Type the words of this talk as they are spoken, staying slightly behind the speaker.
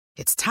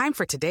It's time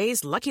for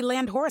today's Lucky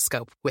Land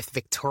horoscope with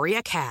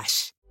Victoria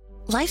Cash.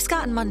 Life's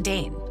gotten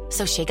mundane,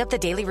 so shake up the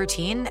daily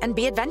routine and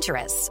be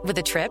adventurous with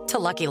a trip to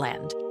Lucky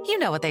Land. You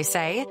know what they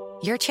say,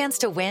 your chance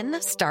to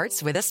win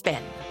starts with a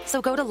spin.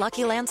 So go to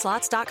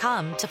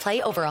LuckyLandSlots.com to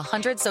play over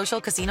 100 social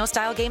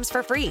casino-style games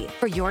for free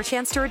for your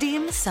chance to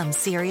redeem some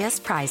serious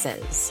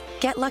prizes.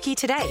 Get lucky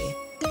today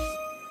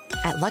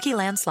at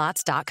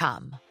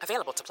LuckyLandSlots.com.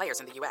 Available to players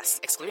in the U.S.,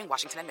 excluding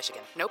Washington and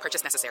Michigan. No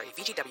purchase necessary.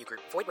 VGW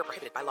Group. Void where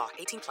prohibited by law.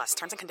 18 plus.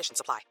 Terms and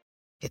conditions apply.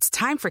 It's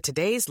time for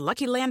today's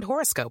Lucky Land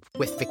horoscope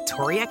with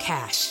Victoria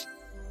Cash.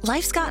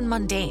 Life's gotten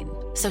mundane,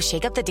 so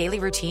shake up the daily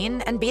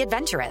routine and be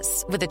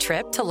adventurous with a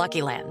trip to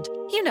Lucky Land.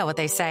 You know what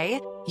they say,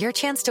 your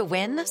chance to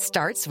win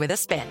starts with a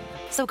spin.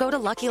 So go to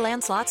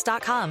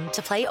LuckyLandSlots.com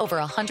to play over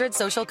 100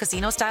 social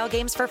casino-style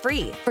games for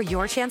free for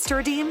your chance to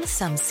redeem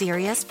some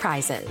serious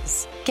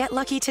prizes. Get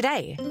lucky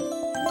today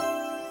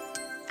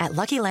at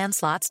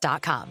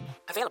LuckyLandSlots.com.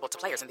 Available to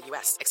players in the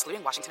U.S.,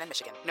 excluding Washington and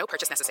Michigan. No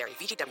purchase necessary.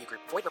 VGW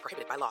Group. Void where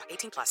prohibited by law.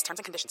 18 plus. Terms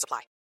and conditions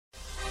apply.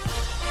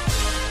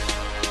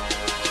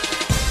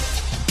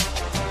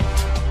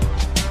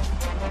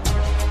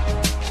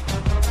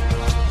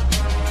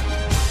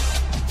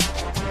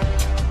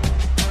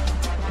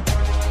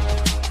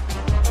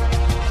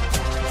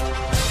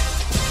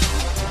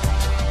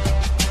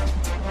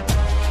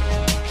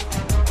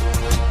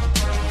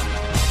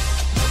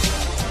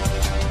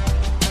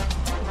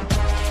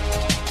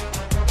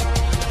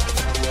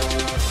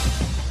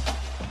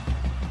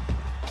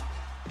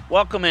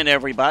 Welcome in,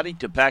 everybody,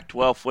 to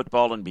Pac-12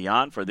 Football and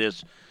Beyond for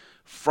this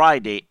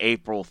Friday,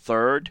 April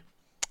 3rd,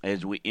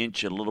 as we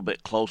inch a little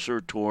bit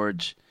closer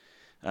towards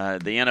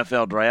the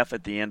NFL draft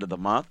at the end of the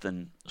month,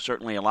 and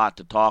certainly a lot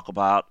to talk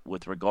about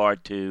with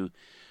regard to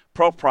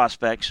pro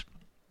prospects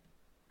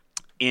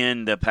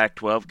in the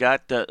Pac-12.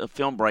 Got a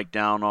film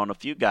breakdown on a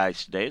few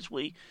guys today, as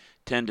we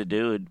tend to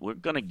do. We're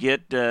going to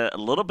get a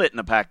little bit in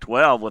the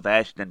Pac-12 with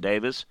Ashton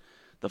Davis,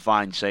 the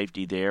fine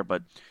safety there,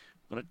 but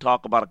I'm going to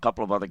talk about a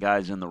couple of other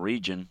guys in the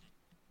region.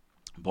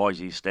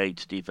 Boise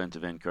State's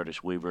defensive end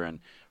Curtis Weaver and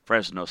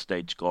Fresno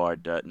State's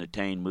guard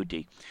Netane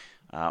Muti.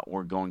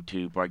 We're going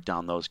to break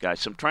down those guys.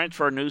 Some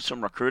transfer news,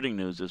 some recruiting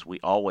news, as we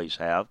always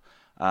have.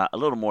 A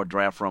little more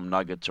draft room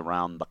nuggets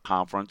around the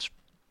conference,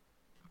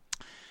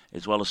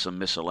 as well as some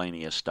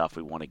miscellaneous stuff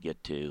we want to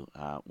get to.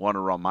 Want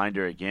a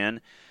reminder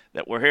again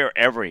that we're here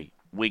every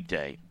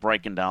weekday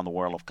breaking down the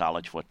world of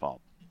college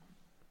football.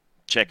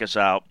 Check us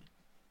out.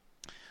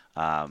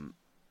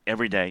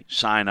 Every day,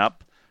 sign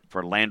up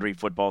for Landry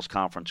Football's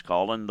conference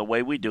call. And the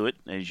way we do it,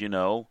 as you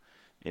know,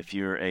 if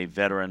you're a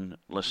veteran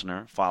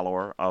listener,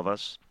 follower of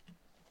us,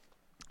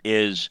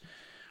 is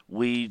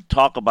we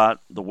talk about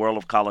the world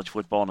of college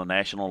football on a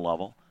national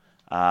level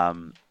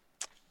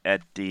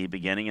at the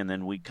beginning, and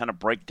then we kind of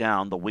break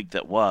down the week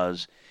that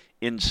was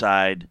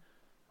inside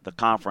the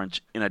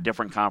conference in a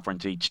different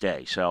conference each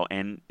day. So,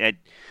 and it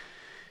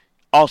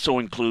also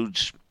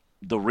includes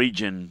the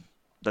region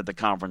that the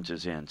conference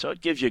is in. So it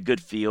gives you a good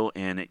feel,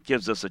 and it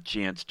gives us a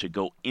chance to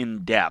go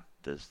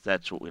in-depth.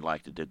 That's what we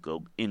like to do,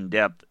 go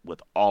in-depth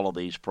with all of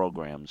these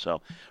programs.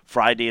 So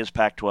Friday is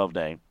Pac-12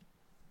 Day.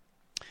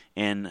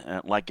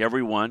 And like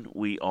everyone,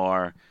 we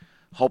are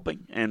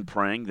hoping and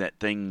praying that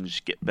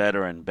things get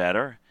better and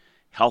better,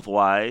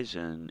 health-wise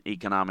and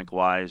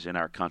economic-wise in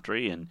our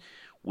country, and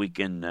we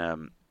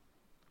can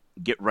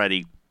get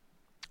ready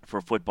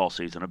for football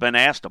season. I've been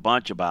asked a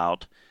bunch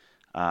about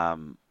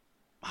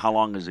how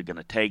long is it going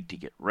to take to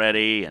get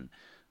ready, and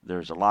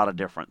there's a lot of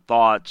different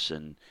thoughts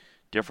and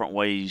different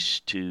ways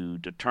to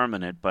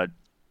determine it. But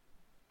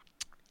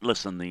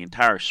listen, the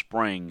entire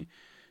spring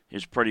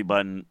has pretty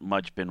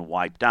much been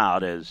wiped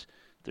out, as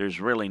there's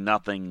really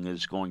nothing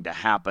is going to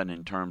happen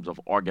in terms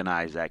of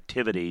organized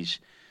activities,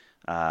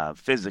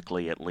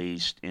 physically at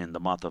least, in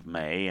the month of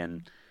May,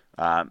 and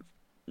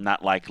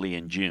not likely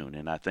in June.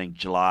 And I think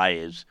July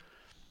is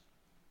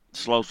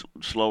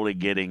slowly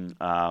getting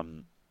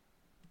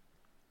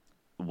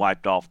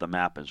wiped off the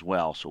map as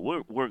well. So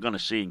we're going to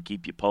see and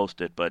keep you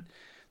posted, but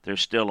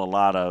there's still a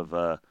lot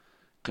of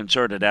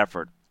concerted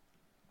effort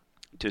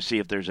to see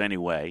if there's any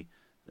way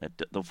that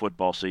the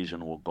football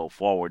season will go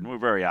forward. And we're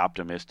very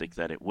optimistic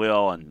that it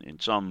will, and in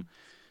some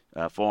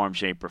form,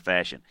 shape, or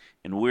fashion.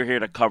 And we're here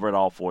to cover it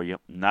all for you,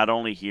 not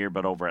only here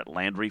but over at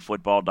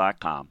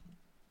LandryFootball.com.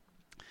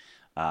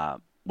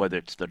 Whether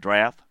it's the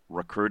draft,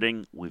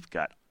 recruiting, we've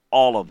got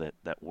all of it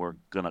that we're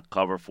going to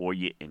cover for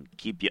you and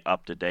keep you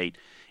up to date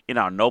in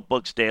our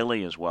notebooks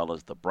daily, as well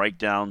as the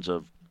breakdowns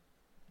of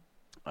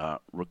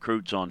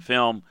recruits on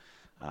film,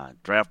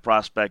 draft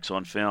prospects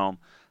on film,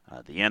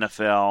 the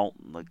NFL,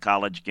 the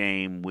college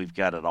game. We've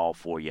got it all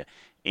for you.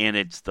 And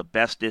it's the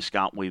best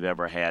discount we've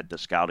ever had the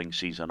scouting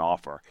season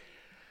offer.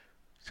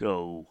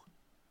 So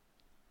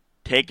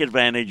take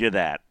advantage of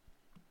that.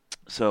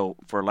 So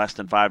for less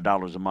than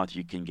 $5 a month,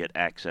 you can get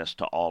access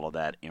to all of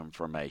that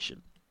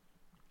information.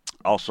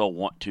 Also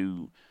want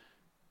to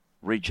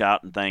reach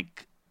out and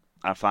thank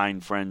our fine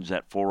friends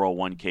at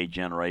 401k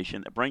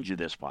Generation that brings you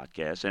this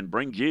podcast and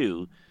brings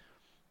you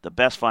the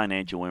best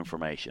financial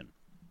information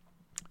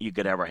you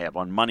could ever have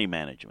on money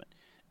management,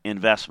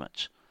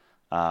 investments,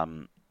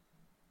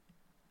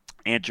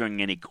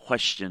 answering any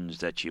questions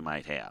that you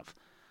might have,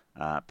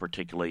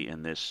 particularly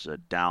in this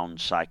down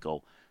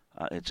cycle.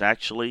 It's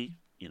actually,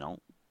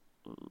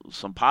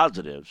 some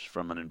positives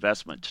from an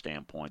investment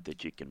standpoint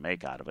that you can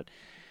make out of it.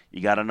 You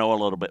got to know a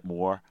little bit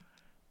more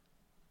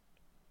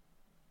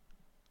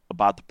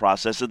about the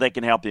process, so they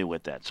can help you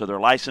with that. So they're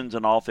licensed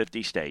in all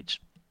 50 states,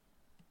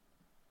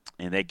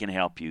 and they can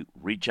help you.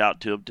 Reach out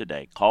to them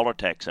today. Call or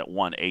text at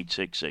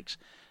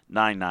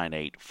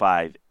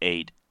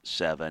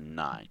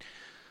 1-866-998-5879.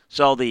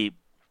 So the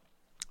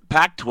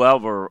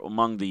Pac-12 are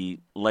among the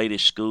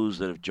latest schools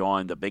that have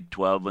joined the Big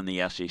 12 and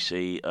the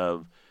SEC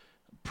of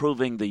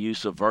proving the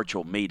use of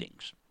virtual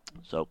meetings.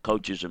 So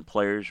coaches and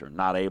players are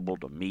not able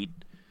to meet,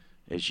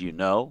 as you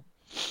know,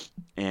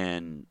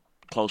 in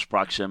close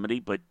proximity,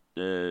 but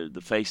the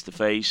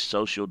face-to-face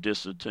social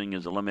distancing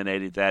has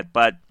eliminated that.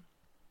 But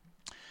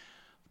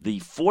the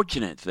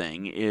fortunate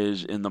thing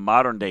is, in the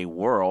modern-day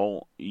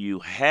world, you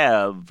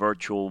have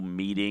virtual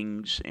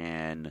meetings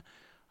and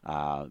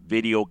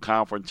video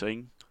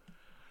conferencing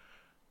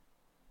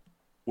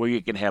where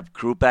you can have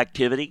group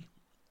activity,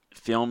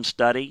 film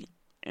study,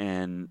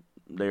 and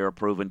they are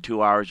approving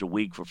 2 hours a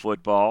week for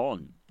football.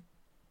 And,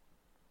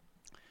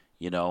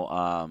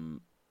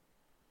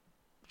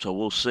 so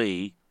we'll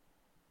see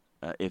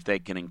if they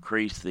can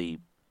increase the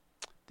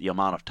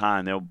amount of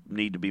time. They'll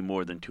need to be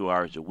more than 2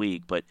 hours a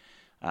week, but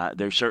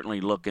they're certainly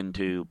looking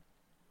to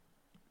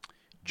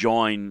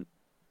join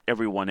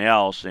everyone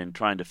else in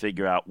trying to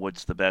figure out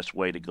what's the best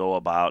way to go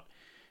about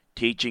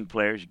teaching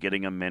players,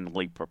 getting them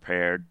mentally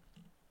prepared,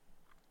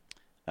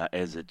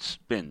 as it's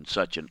been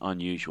such an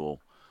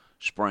unusual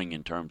spring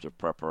in terms of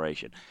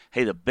preparation.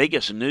 Hey, the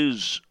biggest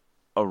news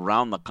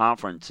around the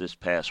conference this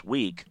past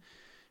week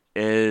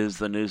is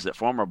the news that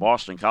former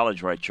Boston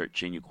College redshirt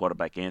senior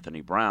quarterback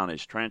Anthony Brown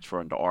is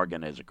transferring to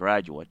Oregon as a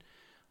graduate.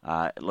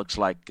 It looks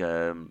like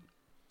the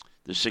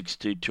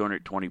 6'2",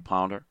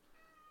 220-pounder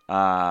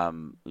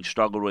who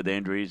struggled with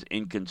injuries,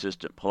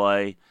 inconsistent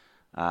play,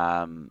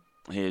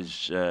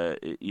 his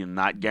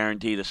not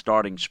guaranteed a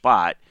starting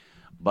spot,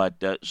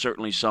 but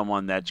certainly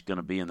someone that's going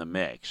to be in the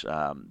mix.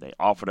 They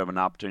offered him an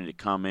opportunity to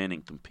come in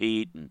and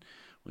compete, and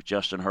with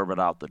Justin Herbert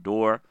out the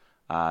door,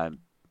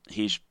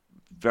 he's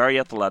very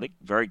athletic,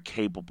 very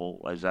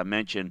capable. As I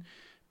mentioned,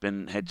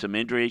 had some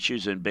injury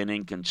issues and been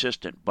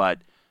inconsistent, but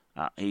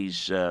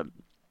he's a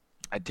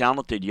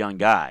talented young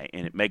guy,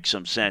 and it makes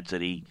some sense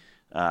that he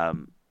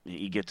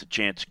gets a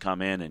chance to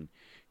come in and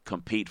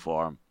compete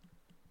for him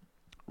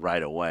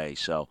right away.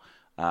 So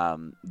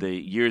the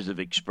years of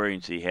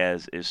experience he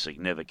has is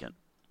significant.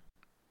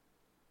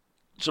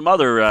 Some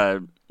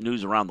other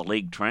news around the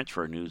league,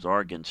 transfer news.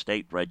 Oregon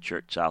State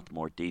redshirt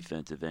sophomore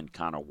defensive end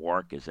Connor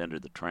Warwick has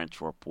entered the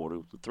transfer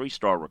portal. The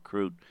 3-star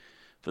recruit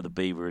for the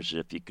Beavers,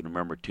 if you can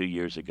remember 2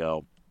 years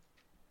ago,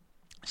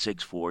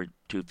 6'4",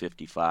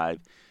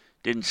 255.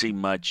 Didn't see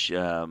much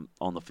on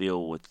the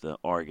field with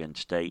Oregon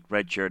State.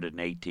 Redshirted in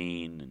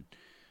 18 and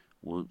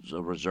was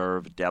a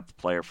reserve depth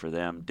player for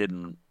them.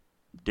 Didn't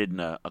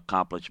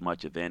accomplish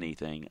much of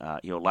anything.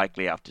 He'll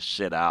likely have to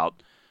sit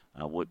out,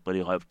 but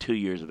he'll have 2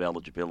 years of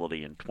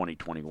eligibility in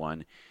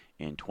 2021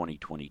 and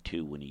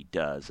 2022 when he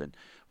does. And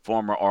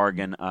former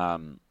Oregon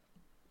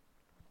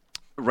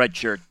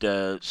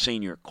redshirt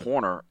senior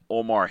corner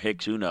Omar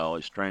Hicks-Uno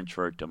is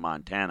transferred to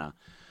Montana.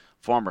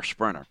 Former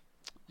sprinter.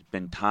 He's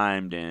been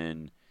timed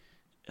in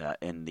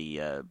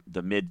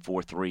the mid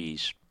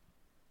 4.3s.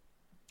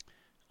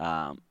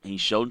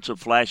 He's shown some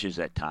flashes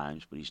at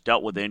times, but he's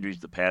dealt with injuries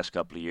the past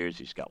couple of years.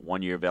 He's got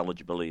 1 year of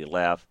eligibility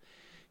left.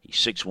 He's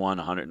 6'1",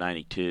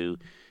 192.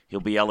 He'll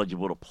be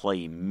eligible to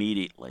play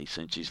immediately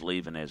since he's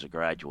leaving as a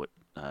graduate,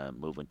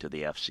 moving to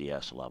the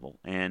FCS level.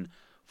 And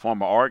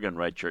former Oregon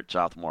redshirt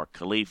sophomore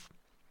Khalif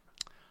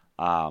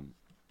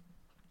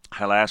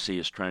Halassi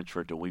is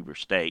transferred to Weber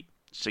State,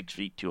 6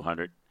 feet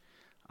 200.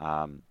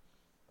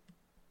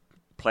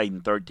 Played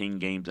in 13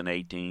 games in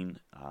 18,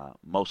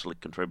 mostly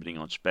contributing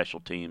on special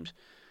teams.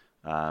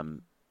 It's a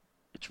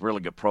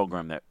really good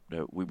program that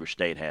Weber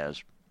State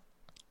has,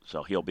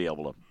 so he'll be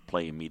able to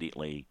play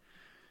immediately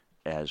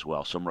as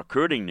well. Some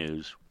recruiting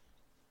news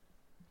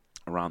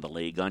around the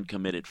league.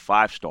 Uncommitted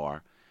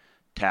 5-star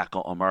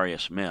tackle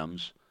Amarius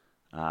Mims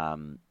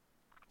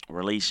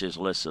released his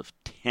list of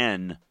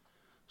 10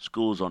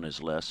 schools on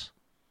his list,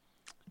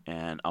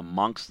 and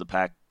among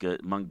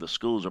the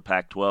schools are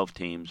Pac-12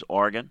 teams,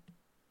 Oregon,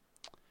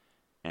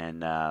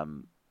 and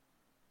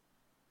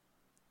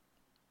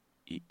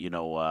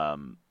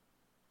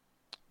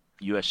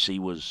USC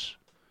was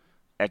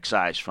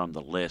excised from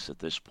the list at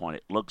this point.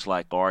 It looks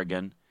like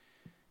Oregon,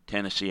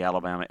 Tennessee,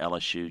 Alabama,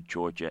 LSU,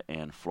 Georgia,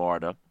 and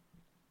Florida.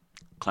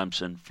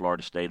 Clemson,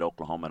 Florida State,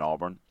 Oklahoma, and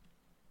Auburn.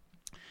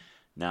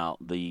 Now,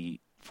 the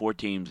 4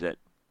 teams that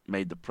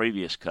made the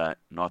previous cut,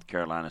 North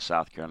Carolina,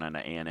 South Carolina,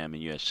 A&M, and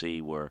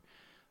USC, were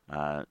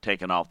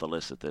taken off the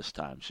list at this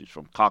time. She's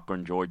from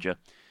Cochran, Georgia,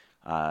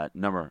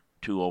 number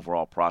 2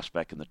 overall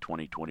prospect in the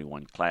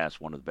 2021 class,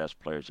 one of the best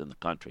players in the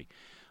country.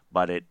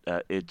 but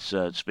it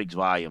speaks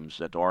volumes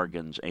that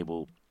Oregon's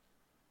able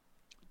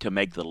to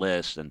make the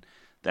list, and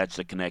that's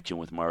the connection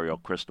with Mario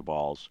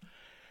Cristobal's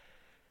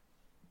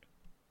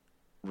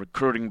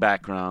recruiting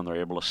background.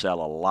 They're able to sell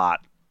a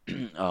lot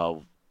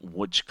of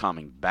what's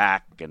coming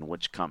back and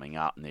what's coming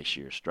out in this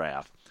year's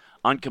draft.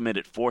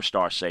 Uncommitted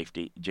 4-star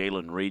safety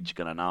Jalen Reed's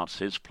going to announce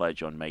his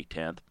pledge on May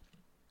 10th.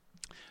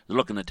 They're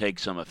looking to take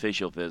some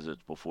official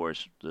visits before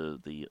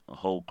the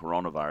whole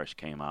coronavirus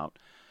came out.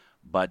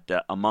 But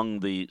among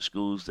the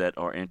schools that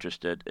are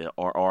interested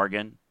are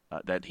Oregon,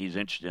 that he's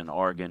interested in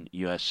Oregon,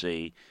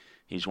 USC.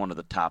 He's one of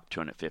the top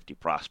 250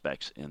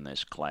 prospects in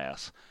this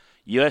class.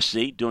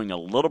 USC doing a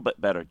little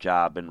bit better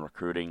job in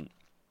recruiting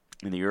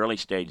in the early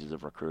stages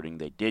of recruiting.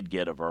 They did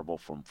get a verbal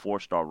from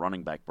 4-star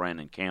running back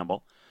Brandon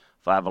Campbell,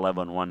 5'11",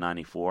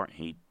 194.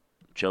 He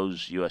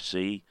chose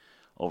USC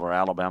over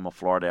Alabama,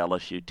 Florida,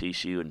 LSU,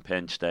 TCU, and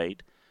Penn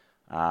State.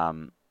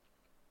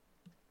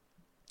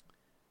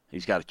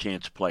 He's got a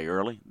chance to play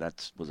early.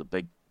 That was a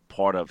big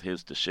part of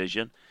his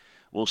decision.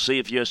 We'll see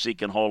if USC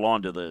can hold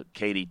on to the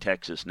Katy,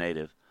 Texas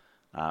native.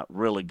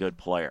 Really good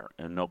player,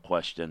 and no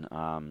question.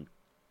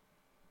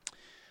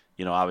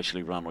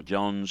 Obviously Ronald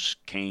Jones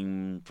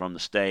came from the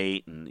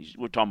state, and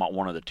we're talking about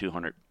one of the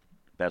 200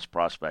 best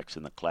prospects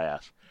in the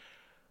class.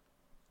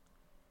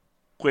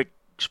 Quick,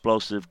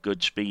 explosive,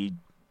 good speed.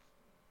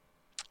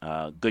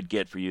 Good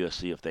get for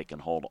USC if they can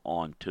hold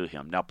on to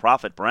him. Now,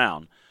 Prophet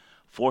Brown,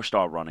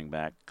 4-star running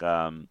back,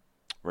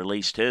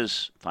 released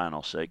his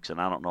final 6,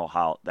 and I don't know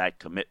how that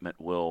commitment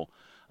will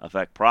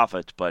affect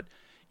Prophet's, but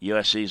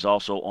USC is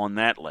also on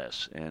that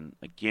list. And,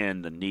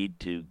 again, the need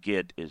to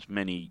get as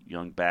many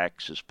young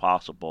backs as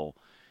possible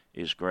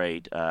is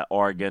great.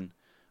 Oregon,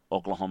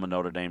 Oklahoma,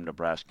 Notre Dame,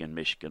 Nebraska, and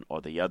Michigan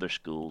are the other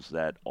schools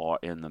that are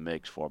in the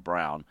mix for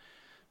Brown.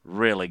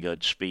 Really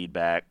good speed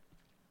back.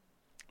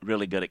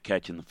 Really good at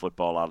catching the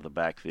football out of the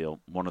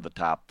backfield. One of the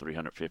top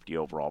 350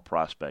 overall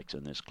prospects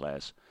in this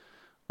class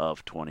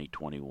of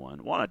 2021.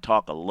 I want to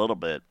talk a little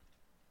bit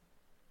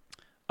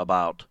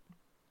about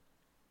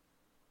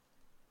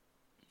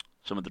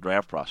some of the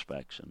draft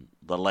prospects and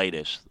the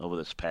latest over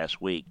this past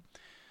week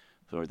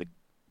for the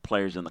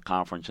players in the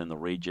conference in the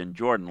region.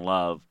 Jordan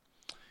Love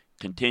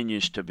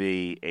continues to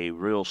be a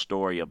real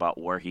story about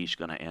where he's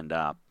going to end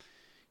up.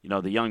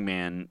 The young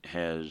man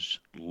has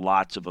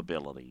lots of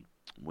ability.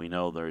 We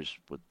know there's,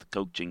 with the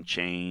coaching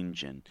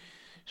change and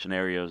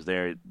scenarios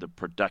there, the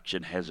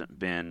production hasn't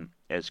been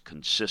as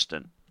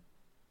consistent.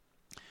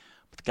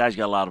 But the guy's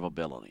got a lot of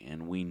ability,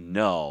 and we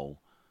know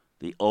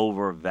the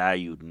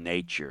overvalued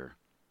nature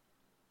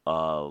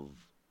of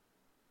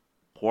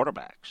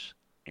quarterbacks.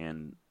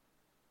 And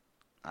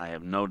I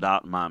have no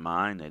doubt in my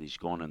mind that he's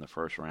going in the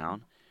first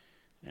round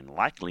and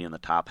likely in the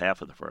top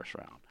half of the first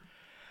round.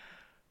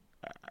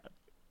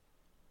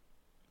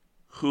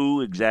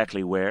 Who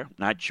exactly where?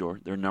 Not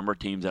sure. There are a number of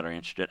teams that are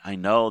interested. I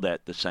know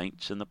that the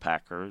Saints and the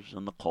Packers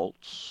and the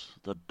Colts,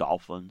 the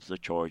Dolphins, the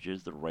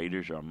Chargers, the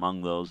Raiders are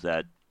among those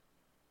that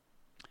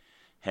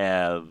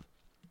have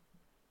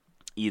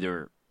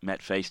either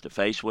met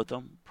face-to-face with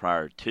them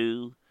prior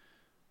to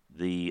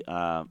the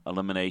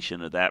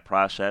elimination of that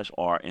process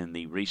or in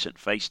the recent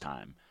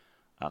FaceTime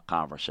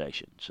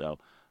conversation. So,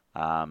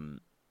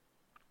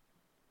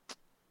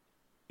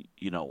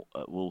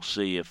 we'll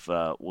see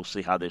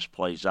how this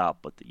plays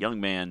out. But the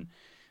young man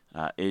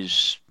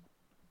is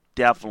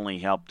definitely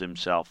helped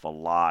himself a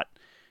lot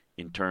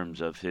in terms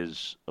of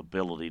his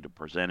ability to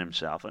present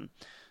himself. And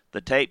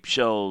the tape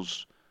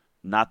shows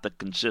not the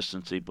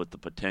consistency but the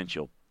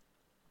potential.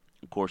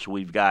 Of course,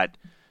 we've got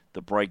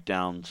the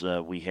breakdowns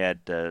we had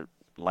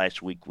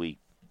last week. We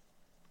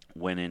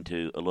went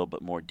into a little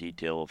bit more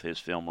detail of his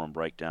film room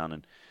breakdown,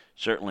 and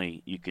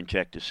certainly you can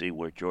check to see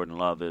where Jordan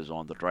Love is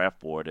on the draft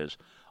board, as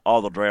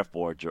all the draft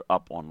boards are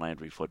up on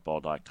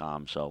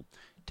LandryFootball.com, so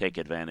take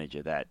advantage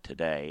of that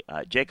today.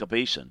 Jacob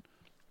Eason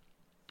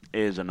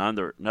is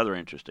another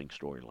interesting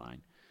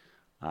storyline.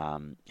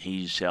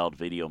 He's held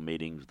video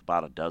meetings with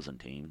about a dozen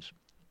teams.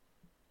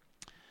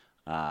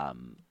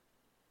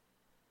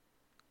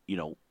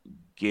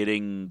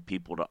 Getting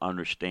people to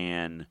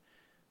understand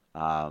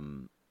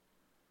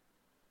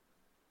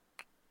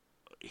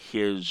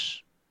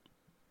his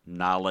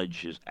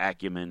knowledge, his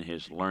acumen,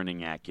 his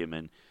learning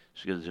acumen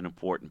is an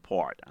important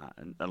part.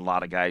 And a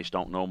lot of guys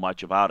don't know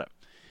much about it.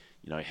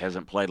 He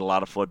hasn't played a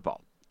lot of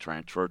football.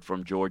 Transferred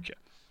from Georgia.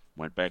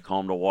 Went back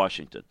home to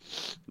Washington.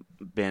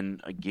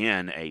 Been,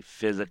 again, a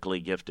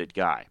physically gifted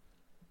guy.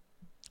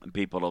 And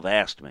people have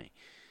asked me,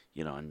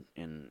 in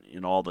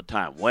all the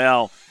time,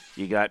 well,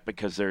 you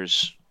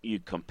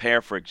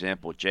compare, for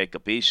example,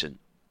 Jacob Eason,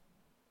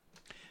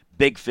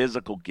 big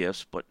physical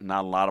gifts, but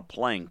not a lot of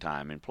playing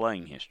time and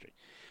playing history.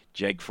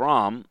 Jake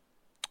Fromm,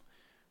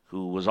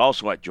 who was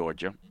also at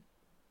Georgia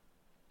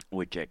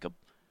with Jacob,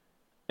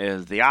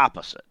 is the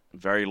opposite.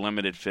 Very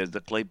limited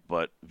physically,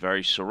 but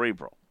very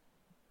cerebral.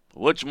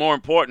 What's more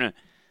important,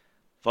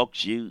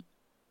 folks, you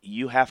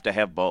have to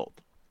have both.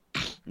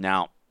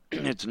 Now,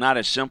 it's not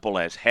as simple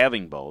as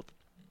having both.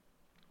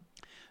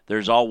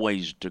 There's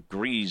always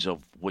degrees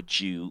of what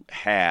you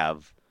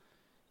have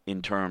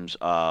in terms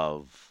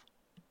of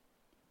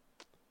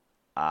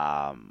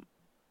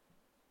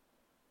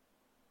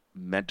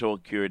mental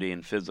acuity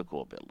and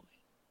physical ability.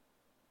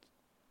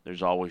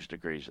 There's always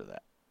degrees of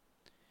that.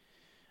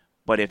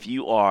 But if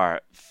you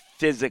are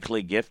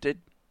physically gifted,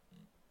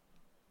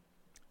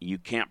 you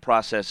can't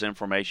process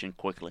information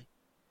quickly,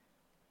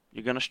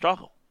 you're going to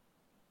struggle.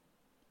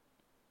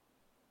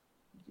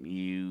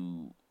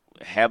 You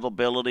have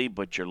ability,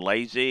 but you're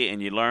lazy,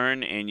 and you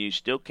learn, and you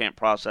still can't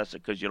process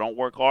it because you don't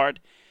work hard.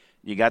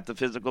 You got the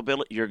physical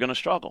ability, you're going to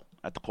struggle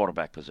at the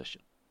quarterback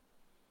position.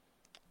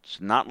 It's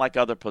not like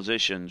other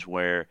positions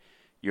where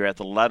your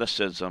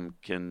athleticism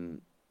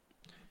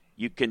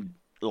you can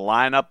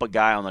line up a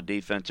guy on the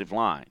defensive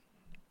line.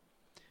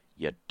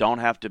 You don't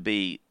have to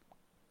be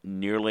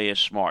nearly as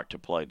smart to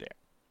play there.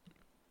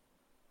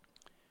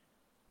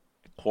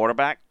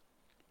 Quarterback,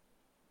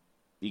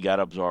 you got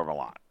to absorb a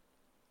lot.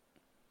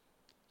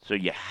 So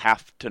you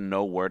have to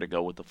know where to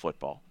go with the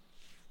football.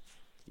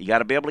 You got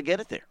to be able to get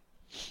it there.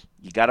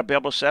 You got to be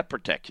able to set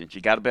protections.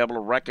 You got to be able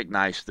to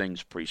recognize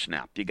things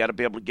pre-snap. You got to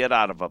be able to get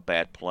out of a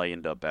bad play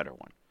into a better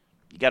one.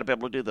 You got to be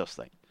able to do those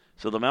things.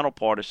 So the mental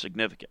part is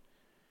significant.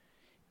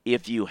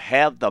 If you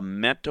have the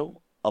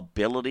mental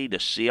ability to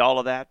see all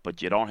of that,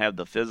 but you don't have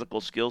the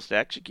physical skills to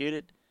execute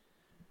it,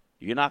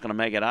 you're not going to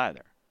make it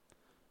either.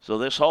 So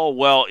this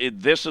whole,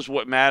 this is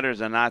what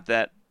matters and not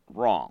that,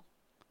 wrong.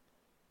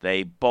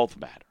 They both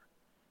matter.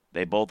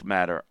 They both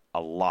matter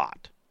a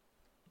lot.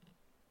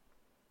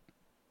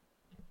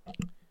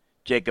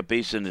 Jacob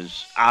Eason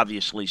is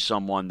obviously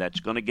someone that's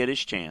going to get his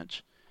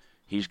chance.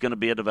 He's going to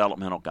be a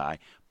developmental guy.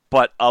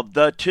 But of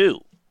the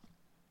two,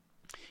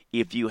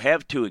 if you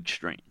have two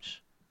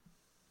extremes,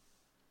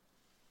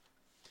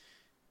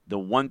 the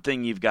one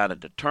thing you've got to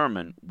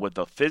determine with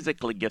a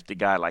physically gifted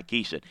guy like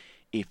Eason,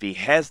 if he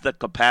has the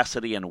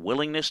capacity and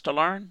willingness to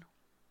learn,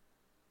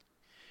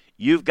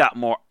 you've got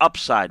more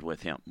upside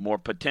with him, more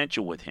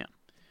potential with him.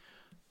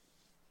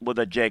 With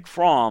a Jake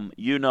Fromm,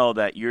 you know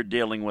that you're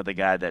dealing with a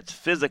guy that's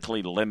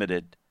physically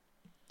limited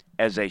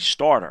as a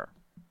starter.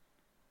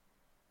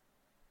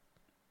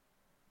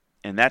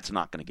 And that's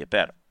not going to get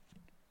better.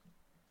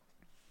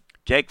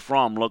 Jake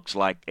Fromm looks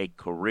like a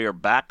career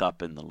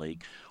backup in the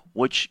league,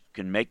 which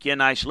can make you a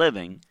nice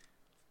living.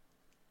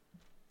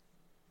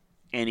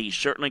 And he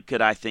certainly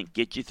could, I think,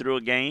 get you through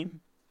a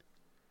game.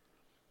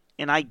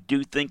 And I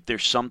do think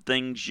there's some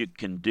things you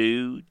can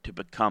do to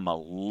become a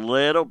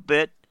little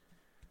bit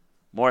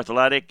more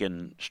athletic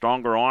and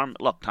stronger arm.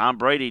 Look, Tom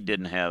Brady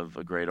didn't have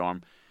a great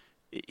arm.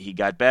 He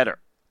got better.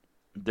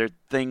 There are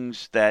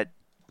things that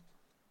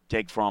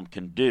Jake Fromm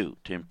can do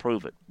to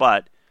improve it.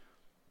 But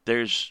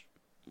there's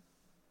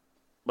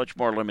much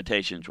more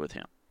limitations with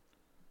him.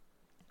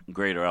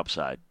 Greater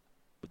upside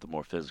with the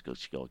more physically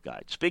skilled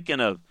guy. Speaking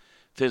of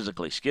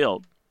physically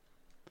skilled,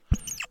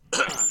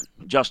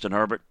 Justin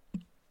Herbert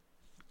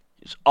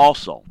is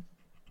also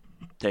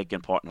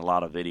taking part in a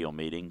lot of video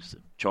meetings.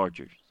 The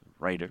Chargers, the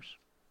Raiders.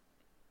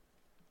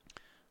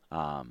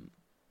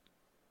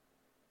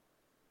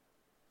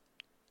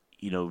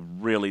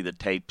 Really the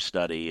tape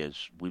study, as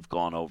we've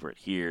gone over it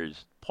here,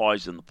 is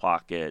poise in the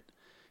pocket,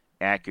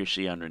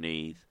 accuracy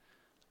underneath,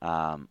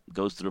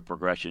 goes through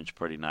progressions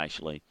pretty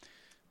nicely.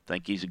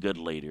 Think he's a good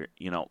leader.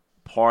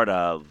 Part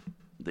of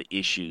the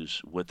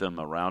issues with him,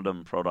 around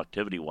him,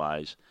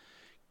 productivity-wise,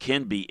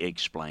 can be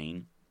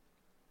explained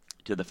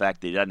to the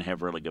fact that he doesn't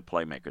have really good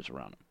playmakers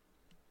around him.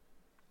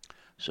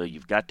 So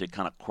you've got to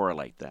kind of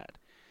correlate that.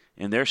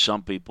 And there's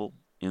some people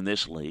in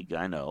this league,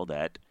 I know,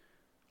 that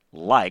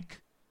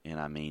like, and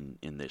I mean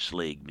in this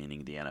league,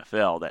 meaning the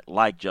NFL, that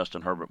like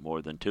Justin Herbert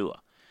more than Tua.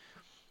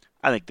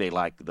 I think they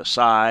like the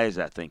size.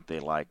 I think they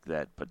like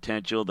that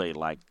potential. They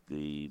like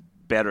the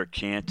better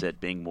chance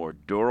at being more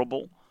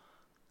durable.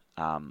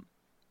 But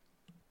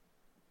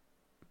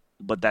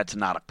that's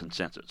not a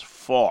consensus.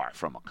 Far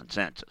from a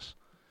consensus.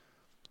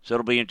 So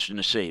it'll be interesting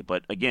to see.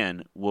 But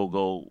again, we'll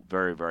go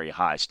very, very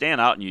high.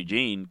 Staying out in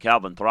Eugene,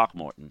 Calvin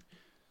Throckmorton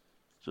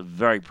is a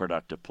very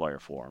productive player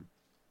for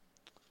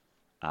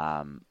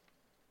him.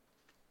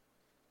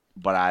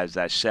 But as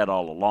I said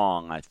all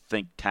along, I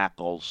think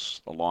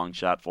tackle's a long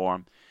shot for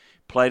him.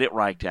 Played at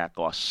right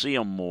tackle. I see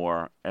him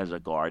more as a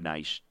guard. Now,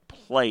 he's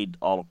played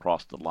all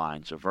across the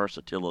line, so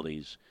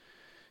versatility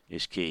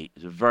is key.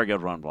 He's a very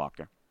good run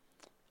blocker.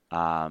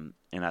 And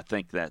I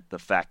think that the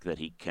fact that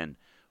he can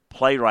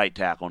play right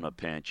tackle on a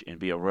pinch and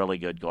be a really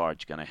good guard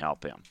is going to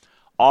help him.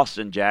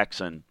 Austin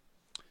Jackson,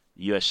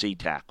 USC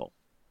tackle.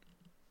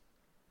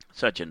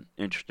 Such an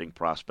interesting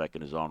prospect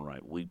in his own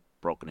right. We've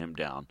broken him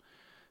down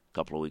a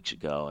couple of weeks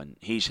ago, and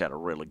he's had a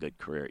really good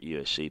career at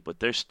USC. But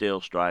there's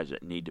still strides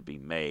that need to be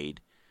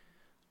made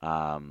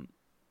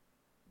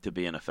to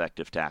be an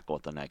effective tackle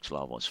at the next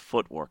level. His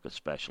footwork,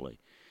 especially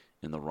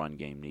in the run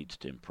game, needs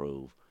to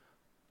improve.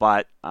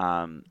 But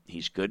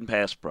he's good in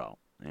pass pro,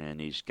 and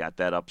he's got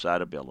that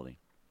upside ability.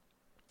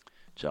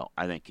 So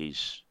I think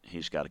he's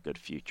got a good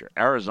future.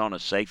 Arizona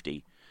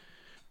safety,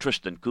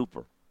 Tristan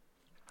Cooper.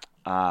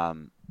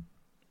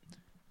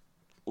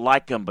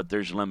 like him, but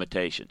there's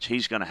limitations.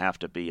 He's going to have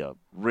to be a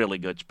really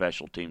good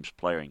special teams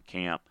player in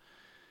camp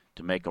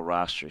to make a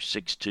roster.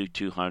 6'2",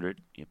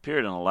 200. He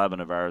appeared in 11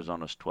 of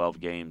Arizona's 12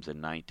 games in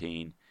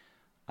 19.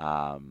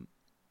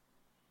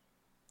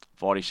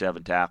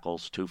 47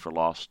 tackles, 2 for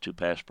loss, 2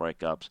 pass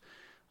breakups.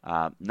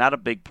 Not a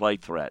big play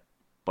threat,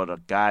 but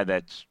a guy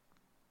that's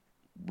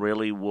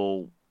really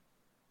will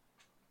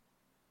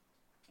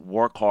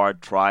work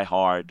hard, try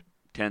hard,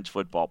 tense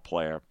football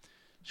player.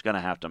 He's going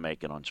to have to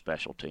make it on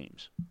special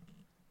teams.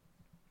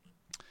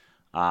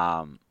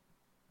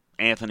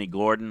 Anthony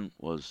Gordon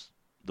was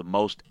the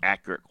most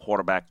accurate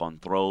quarterback on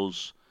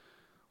throws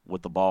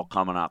with the ball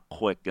coming out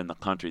quick in the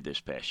country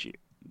this past year.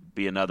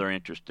 Be another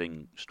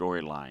interesting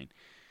storyline.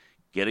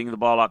 Getting the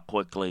ball out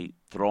quickly,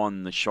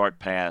 throwing the short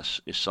pass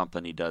is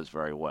something he does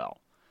very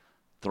well.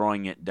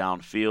 Throwing it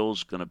downfield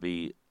is going to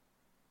be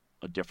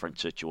a different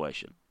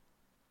situation.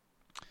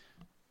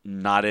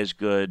 Not as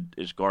good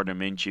as Gardner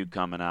Minshew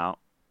coming out.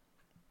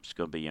 It's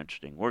going to be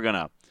interesting. We're going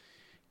to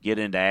get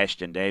into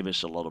Ashton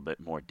Davis a little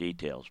bit more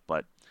details,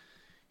 but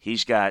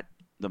he's got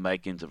the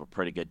makings of a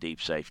pretty good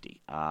deep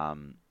safety.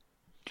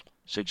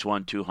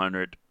 6'1",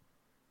 200.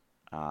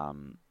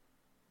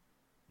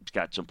 He's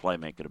got some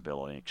playmaking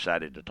ability.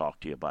 Excited to talk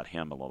to you about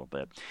him a little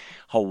bit.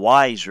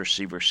 Hawaii's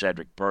receiver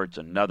Cedric Bird's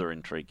another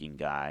intriguing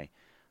guy.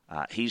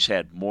 He's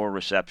had more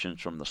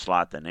receptions from the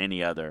slot than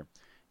any other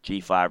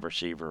G5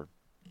 receiver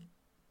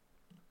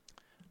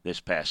this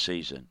past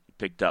season. He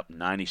picked up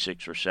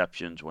 96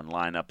 receptions when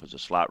lined up as a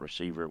slot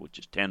receiver, which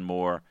is 10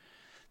 more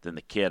than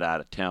the kid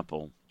out of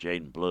Temple,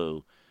 Jaden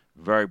Blue.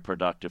 Very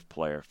productive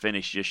player.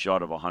 Finished just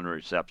short of 100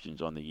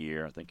 receptions on the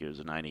year. I think it was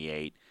a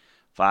 98.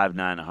 5'9",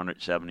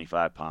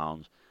 175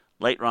 pounds.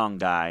 Late-round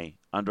guy,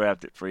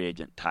 undrafted free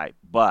agent type,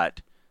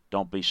 but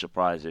don't be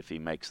surprised if he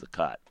makes the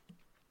cut.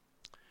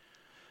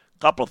 A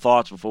couple of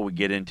thoughts before we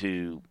get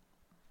into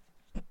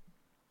a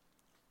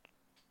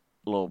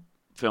little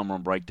film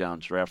room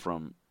breakdowns, ref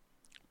room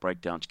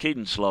breakdowns.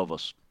 Kedon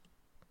Slovis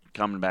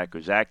coming back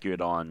was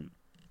accurate on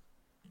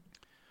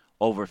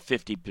over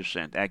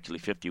 50%, actually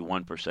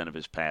 51% of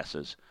his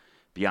passes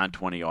beyond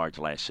 20 yards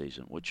last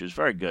season, which is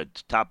very good.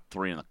 It's top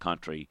 3 in the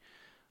country.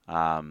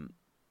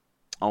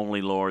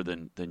 Only lower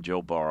than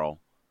Joe Burrow,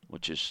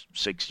 which is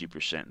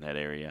 60% in that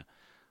area.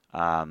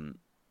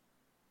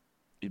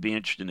 It'd be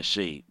interesting to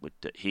see. With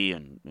he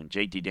and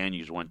J.T.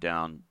 Daniels went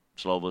down,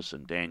 Slovis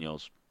and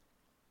Daniels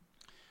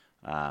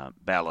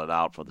battled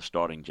out for the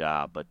starting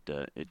job, but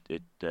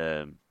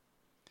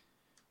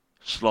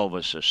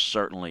Slovis is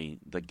certainly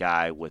the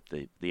guy with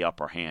the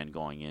upper hand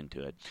going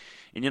into it.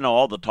 And,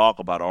 all the talk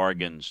about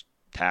Oregon's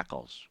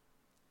tackles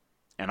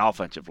and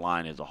offensive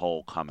line as a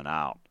whole coming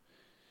out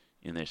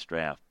in this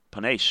draft.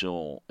 Penei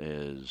Sewell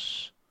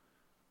is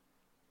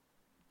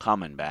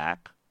coming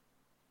back,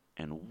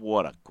 and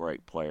what a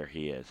great player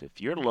he is.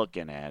 If you're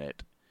looking at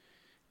it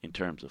in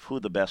terms of who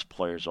the best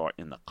players are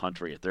in the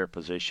country at their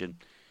position,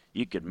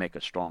 you could make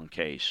a strong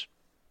case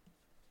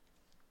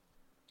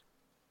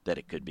that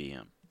it could be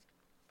him.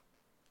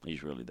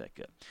 He's really that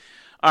good.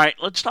 All right,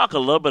 let's talk a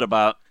little bit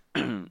about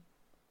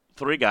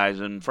 3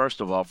 guys. And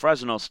first of all,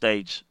 Fresno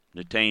State's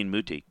Netane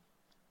Muti,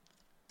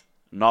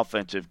 an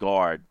offensive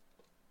guard.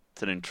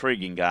 It's an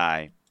intriguing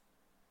guy.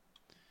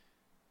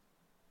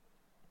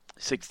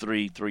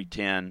 6'3",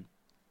 310.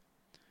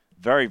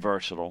 Very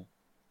versatile.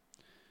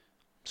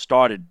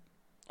 Started,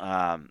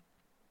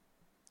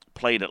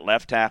 played at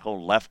left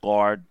tackle, left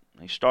guard.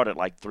 He started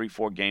like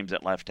 3-4 games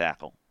at left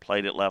tackle.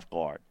 Played at left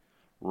guard.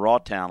 Raw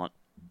talent.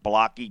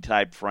 Blocky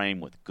type frame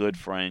with good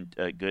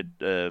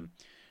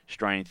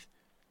strength.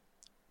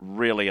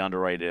 Really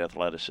underrated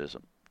athleticism.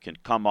 Can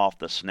come off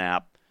the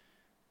snap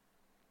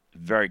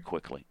very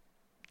quickly.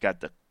 Got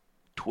the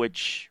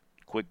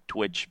quick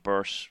twitch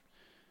bursts.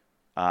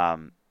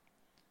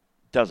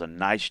 Does a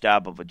nice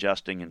job of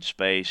adjusting in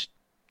space.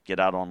 Get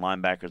out on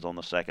linebackers on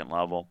the second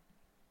level.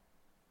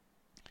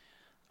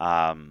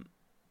 Light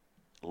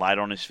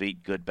on his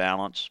feet, good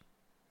balance.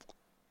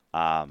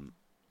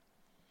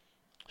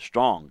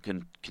 Strong,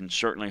 can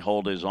certainly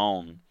hold his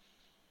own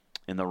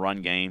in the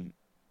run game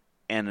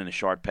and in a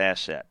short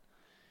pass set.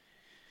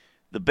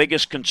 The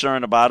biggest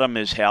concern about him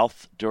is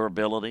health,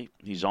 durability.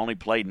 He's only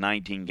played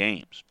 19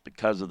 games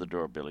because of the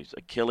durability.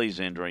 Achilles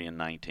injury in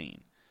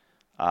 19.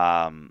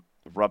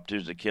 Ruptured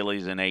his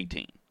Achilles in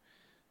 18.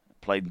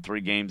 Played in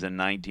 3 games in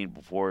 19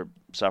 before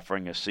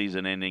suffering a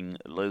season-ending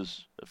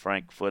Liz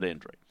Frank foot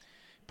injury.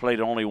 Played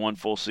only 1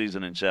 full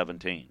season in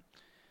 17.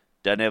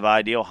 Doesn't have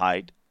ideal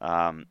height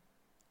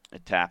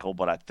at tackle,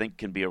 but I think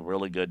can be a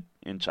really good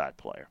inside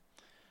player.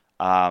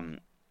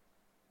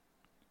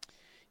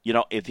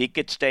 If he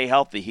could stay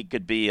healthy, he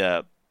could be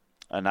an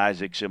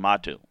Isaac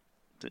Simatu,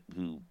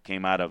 who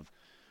came out of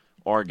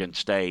Oregon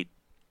State.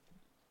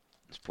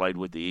 He's played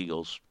with the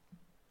Eagles.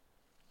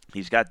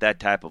 He's got that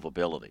type of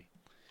ability.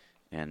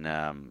 And,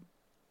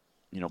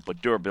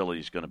 but durability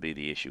is going to be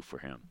the issue for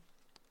him.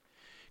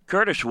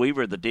 Curtis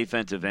Weaver, the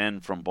defensive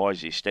end from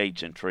Boise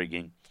State's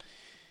intriguing.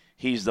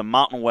 He's the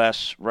Mountain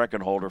West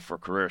record holder for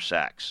career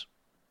sacks.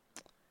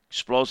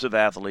 Explosive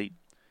athlete.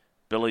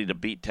 ability to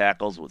beat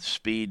tackles with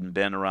speed and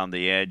bend around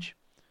the edge.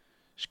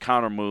 His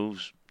counter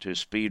moves to his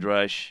speed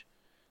rush,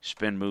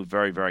 spin move,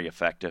 very, very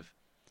effective.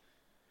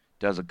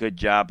 Does a good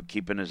job of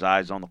keeping his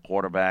eyes on the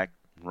quarterback,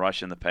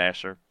 rushing the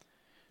passer.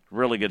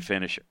 Really good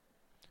finisher.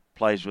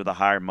 Plays with a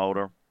higher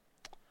motor.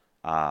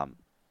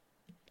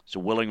 He's a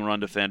willing run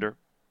defender.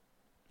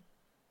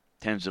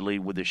 Tends to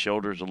lead with his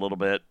shoulders a little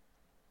bit.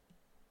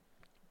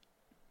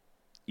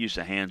 Use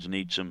of hands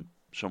need some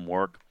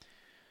work.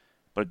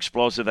 But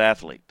explosive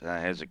athlete.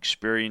 Has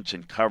experience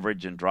in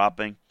coverage and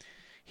dropping.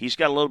 He's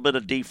got a little bit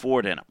of D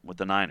Ford in him with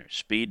the Niners.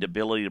 Speed,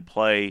 ability to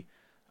play,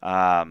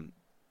 kind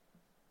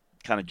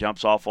of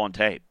jumps off on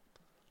tape.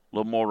 A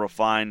little more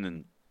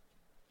refined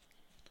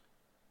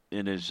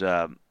in his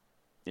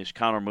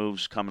counter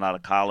moves coming out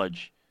of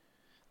college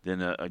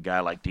than a guy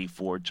like D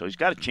Ford. So he's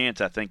got a chance,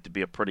 I think, to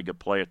be a pretty good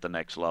player at the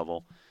next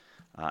level.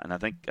 And I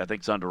think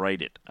it's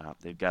underrated.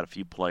 They've got a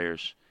few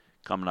players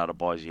coming out of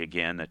Boise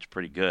again that's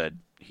pretty good.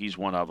 He's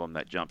one of them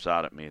that jumps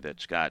out at me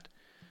that's got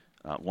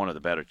one of the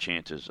better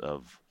chances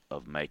of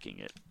making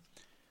it.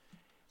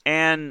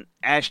 And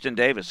Ashton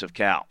Davis of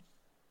Cal.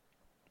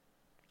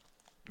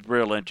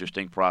 Real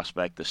interesting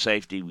prospect. The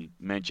safety, we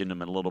mentioned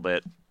him a little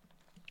bit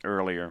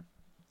earlier.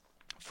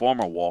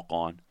 Former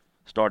walk-on.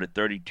 Started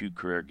 32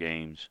 career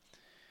games.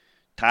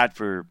 Tied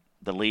for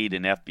the lead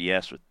in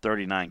FBS with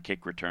 39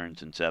 kick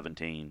returns in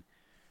 17.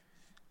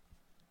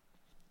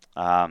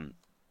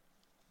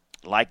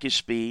 Like his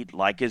speed,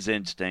 like his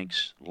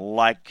instincts,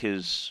 like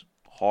his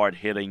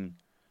hard-hitting,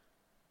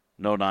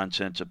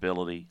 no-nonsense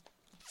ability.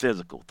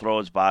 Physical, throw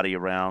his body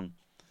around.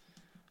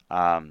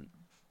 Can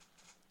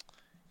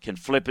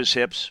flip his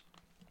hips.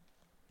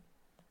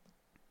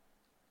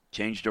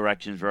 Change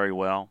directions very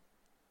well.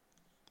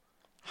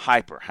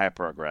 Hyper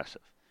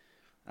aggressive.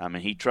 I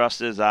mean, he trusts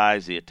his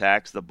eyes. He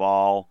attacks the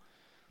ball.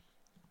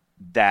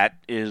 That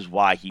is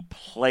why he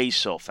plays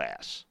so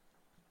fast.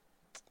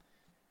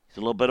 He's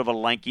a little bit of a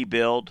lanky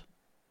build.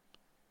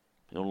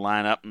 He'll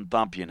line up and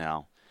thump you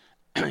now.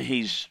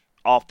 He's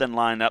often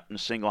lined up in a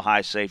single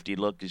high safety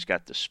look. He's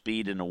got the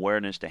speed and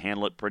awareness to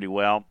handle it pretty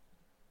well.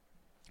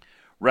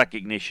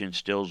 Recognition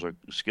skills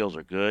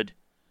are good.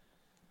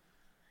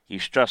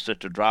 He's trusted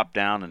to drop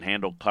down and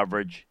handle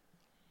coverage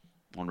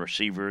on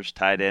receivers,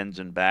 tight ends,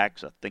 and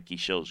backs. I think he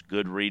shows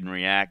good read and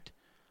react.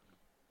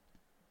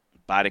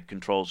 Body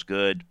control's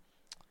good.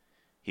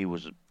 He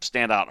was a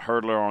standout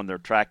hurdler on their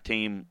track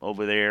team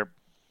over there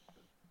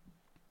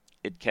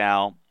at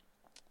Cal.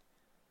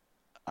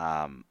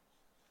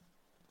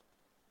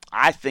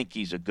 I think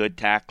he's a good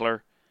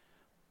tackler,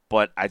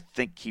 but I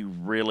think he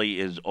really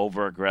is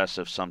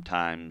over-aggressive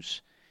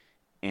sometimes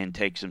and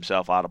takes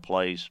himself out of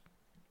plays.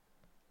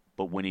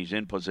 But when he's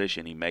in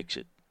position, he makes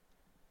it.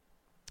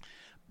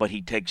 But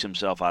he takes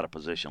himself out of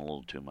position a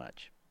little too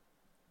much.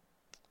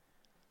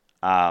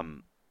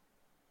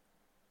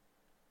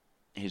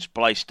 His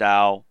play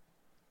style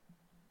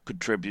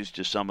contributes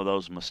to some of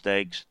those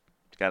mistakes.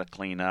 He's got to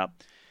clean up.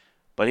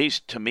 But he's,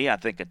 to me, I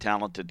think, a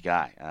talented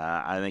guy.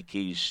 I think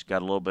he's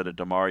got a little bit of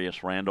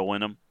Demarius Randall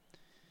in him,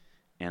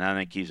 and I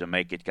think he's a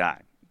make-it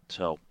guy.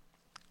 So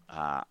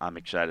I'm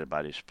excited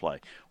about his play.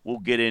 We'll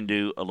get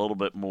into a little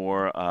bit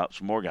more,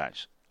 some more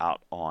guys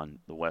out on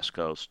the West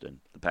Coast and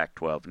the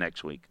Pac-12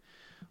 next week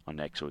on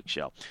next week's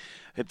show.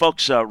 Hey,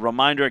 folks,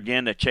 reminder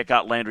again to check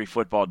out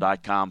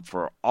LandryFootball.com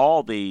for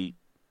all the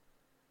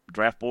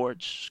draft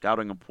boards,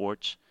 scouting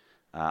reports,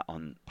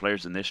 on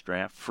players in this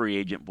draft, free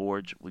agent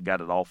boards. We got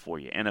it all for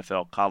you.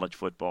 NFL, college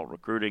football,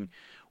 recruiting.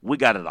 We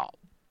got it all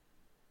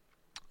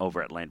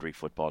over at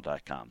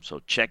LandryFootball.com.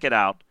 So check it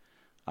out.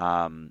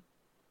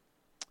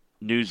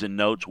 News and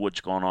notes,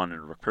 what's going on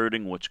in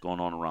recruiting, what's going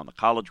on around the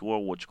college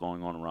world, what's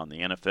going on around the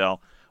NFL.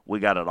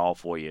 We got it all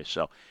for you.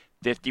 So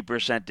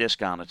 50%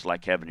 discount. It's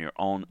like having your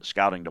own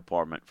scouting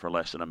department for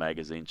less than a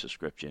magazine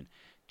subscription.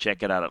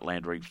 Check it out at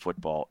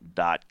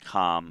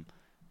LandryFootball.com.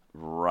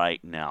 right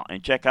now.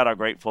 And check out our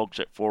great folks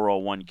at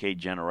 401k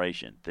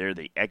Generation. They're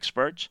the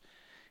experts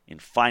in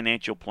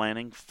financial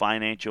planning,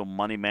 financial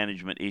money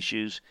management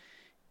issues,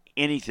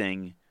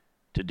 anything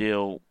to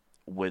deal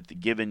with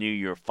giving you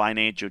your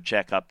financial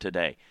checkup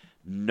today.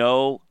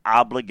 No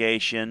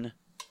obligation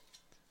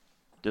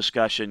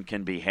discussion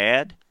can be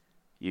had.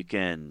 You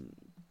can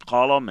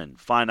call them and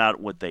find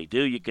out what they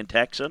do. You can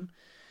text them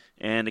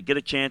and get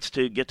a chance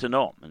to get to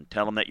know them and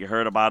tell them that you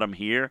heard about them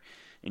here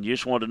and you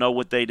just want to know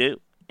what they do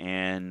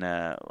and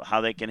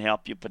how they can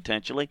help you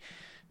potentially.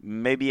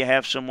 Maybe you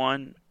have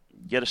someone,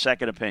 get a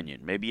second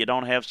opinion. Maybe you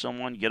don't have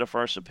someone, get a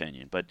first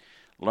opinion. But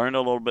learn a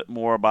little bit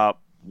more about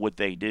what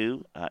they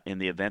do in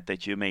the event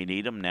that you may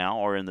need them now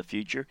or in the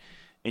future.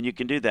 And you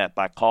can do that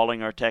by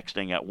calling or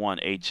texting at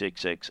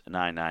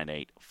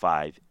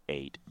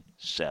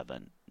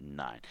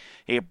 1-866-998-5879.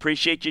 Hey,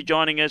 appreciate you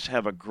joining us.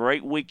 Have a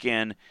great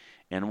weekend,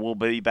 and we'll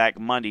be back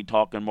Monday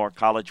talking more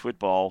college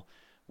football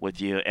with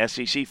you,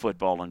 SEC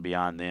football and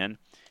beyond then.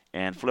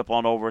 And flip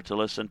on over to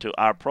listen to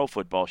our pro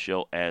football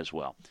show as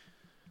well.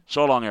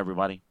 So long,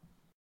 everybody.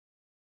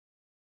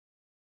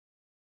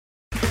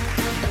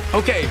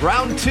 Okay,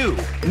 round two.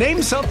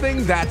 Name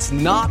something that's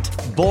not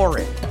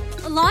boring.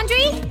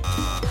 laundry?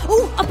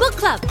 Ooh, a book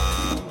club.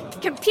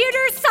 Computer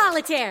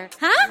solitaire,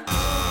 huh?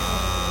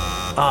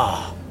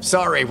 Ah, oh,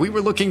 sorry, we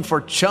were looking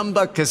for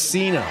Chumba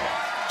Casino.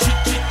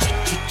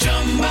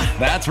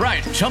 That's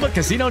right,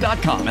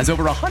 ChumbaCasino.com has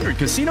over 100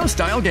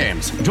 casino-style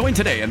games. Join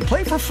today and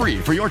play for free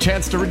for your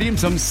chance to redeem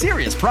some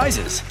serious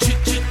prizes.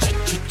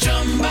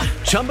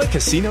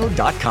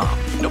 ChumbaCasino.com.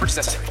 No purchase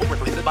necessary. Void where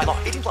prohibited by law.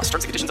 18+. Terms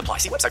and conditions apply.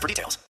 See website for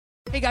details.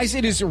 Hey guys,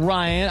 it is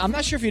Ryan. I'm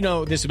not sure if you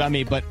know this about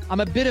me, but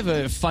I'm a bit of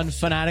a fun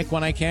fanatic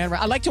when I can.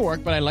 I like to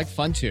work, but I like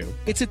fun too.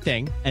 It's a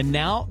thing. And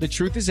now the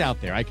truth is out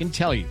there. I can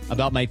tell you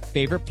about my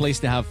favorite place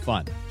to have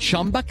fun.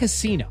 Chumba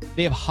Casino.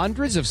 They have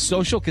hundreds of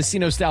social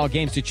casino style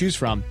games to choose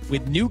from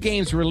with new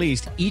games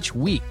released each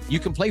week. You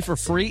can play for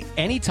free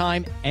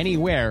anytime,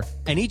 anywhere.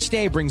 And each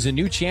day brings a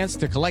new chance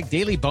to collect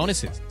daily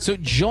bonuses. So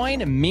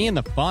join me in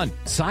the fun.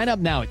 Sign up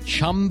now at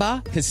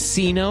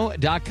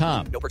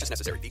ChumbaCasino.com. No purchase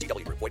necessary.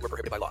 VGW Group. Void where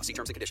prohibited by law. See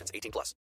terms and conditions. 18+.